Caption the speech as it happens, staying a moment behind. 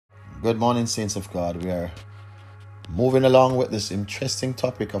Good morning, saints of God. We are moving along with this interesting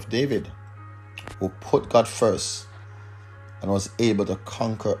topic of David, who put God first and was able to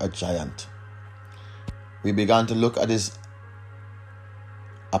conquer a giant. We began to look at his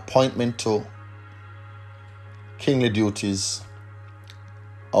appointment to kingly duties,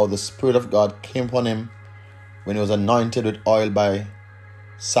 how the Spirit of God came upon him when he was anointed with oil by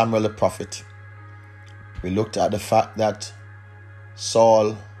Samuel the prophet. We looked at the fact that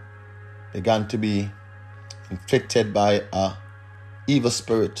Saul began to be inflicted by an evil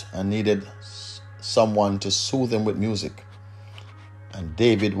spirit and needed someone to soothe him with music. And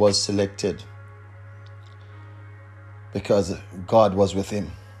David was selected because God was with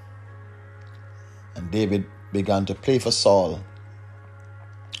him. And David began to play for Saul.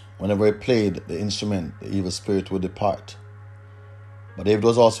 Whenever he played the instrument, the evil spirit would depart. But David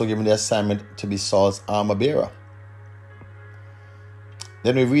was also given the assignment to be Saul's armor bearer.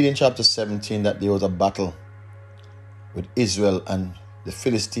 Then we read in chapter 17 that there was a battle with Israel and the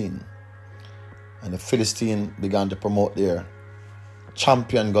Philistine. And the Philistine began to promote their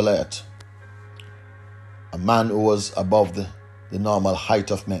champion Goliath, a man who was above the normal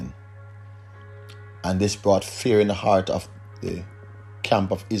height of men. And this brought fear in the heart of the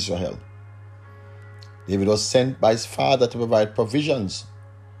camp of Israel. David was sent by his father to provide provisions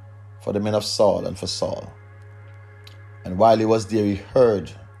for the men of Saul and for Saul. And while he was there, he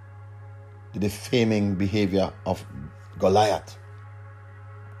heard the defaming behavior of Goliath.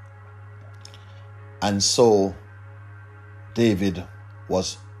 And so David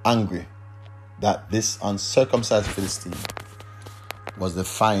was angry that this uncircumcised Philistine was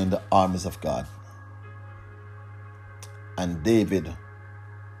defying the armies of God. And David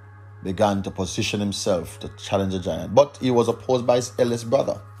began to position himself to challenge the giant. But he was opposed by his eldest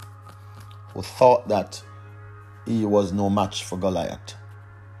brother, who thought that he was no match for Goliath.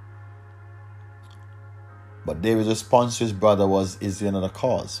 But David's response to his brother was, is there another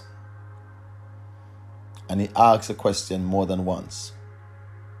cause? And he asked the question more than once.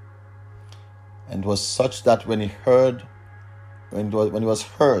 And it was such that when he was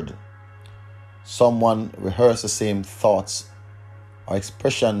heard, someone rehearsed the same thoughts or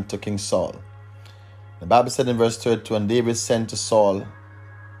expression to King Saul. The Bible said in verse 32, and David said to Saul,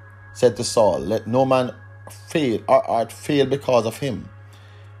 let no man fail or art fail because of him.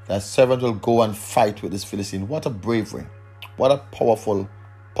 Thy servant will go and fight with this Philistine. What a bravery. What a powerful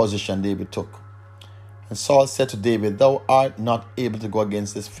position David took. And Saul said to David, thou art not able to go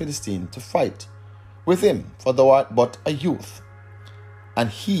against this Philistine to fight with him, for thou art but a youth, and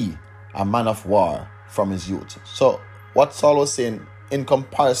he a man of war from his youth. So what Saul was saying, in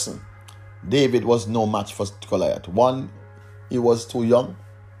comparison, David was no match for Goliath. One, he was too young.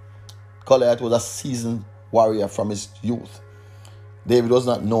 Goliath was a seasoned warrior from his youth. David was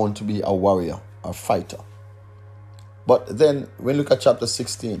not known to be a warrior or fighter. But then when we look at chapter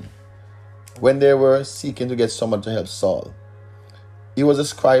 16, when they were seeking to get someone to help Saul, he was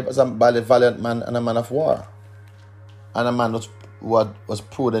described as a valiant man and a man of war, and a man who was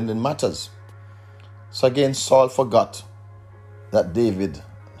prudent in matters. So again, Saul forgot that David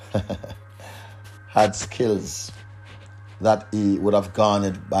had skills that he would have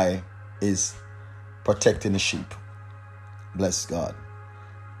garnered by his protecting the sheep. Bless God.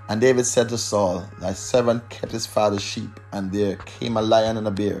 And David said to Saul, thy servant kept his father's sheep, and there came a lion and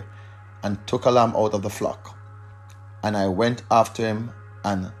a bear, and took a lamb out of the flock. And I went after him,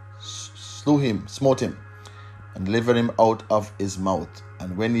 and smote him, and delivered him out of his mouth.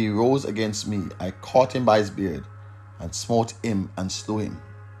 And when he rose against me, I caught him by his beard, and smote him, and slew him.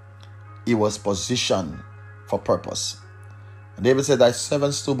 He was positioned for purpose. And David said, thy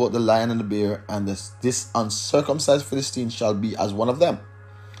servant slew both the lion and the bear, and this uncircumcised Philistine shall be as one of them,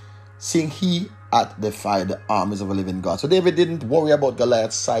 seeing he hath defied the armies of a living God. So David didn't worry about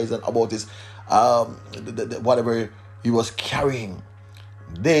Goliath's size and about his whatever he was carrying.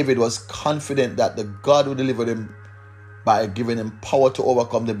 David was confident that the God who delivered him by giving him power to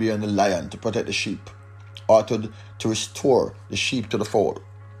overcome the bear and the lion, to protect the sheep, or to restore the sheep to the fold.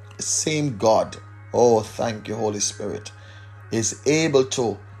 The same God, oh thank you Holy Spirit, is able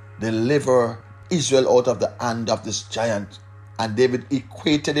to deliver Israel out of the hand of this giant. And David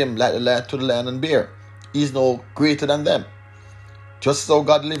equated him like the lion to the lion and bear. He is no greater than them. Just so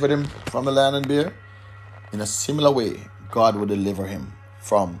God delivered him from the lion and bear, in a similar way, God will deliver him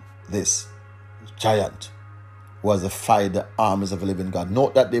from this giant who has defied the armies of the living God.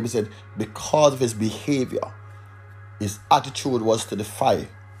 Note that David said, because of his behavior, his attitude was to defy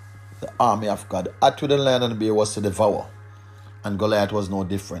the army of God. The attitude of the lion and the bear was to devour. And Goliath was no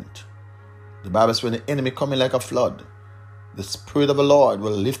different. The Bible says when the enemy coming like a flood, the Spirit of the Lord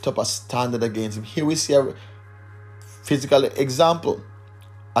will lift up a standard against him. Here we see a physical example,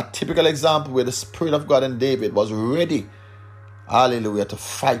 a typical example where the Spirit of God in David was ready, hallelujah, to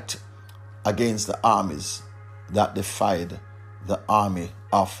fight against the armies that defied the army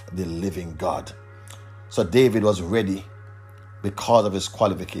of the living God. So David was ready because of his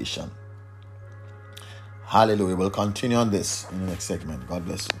qualification. Hallelujah. We'll continue on this in the next segment. God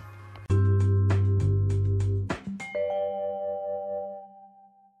bless you.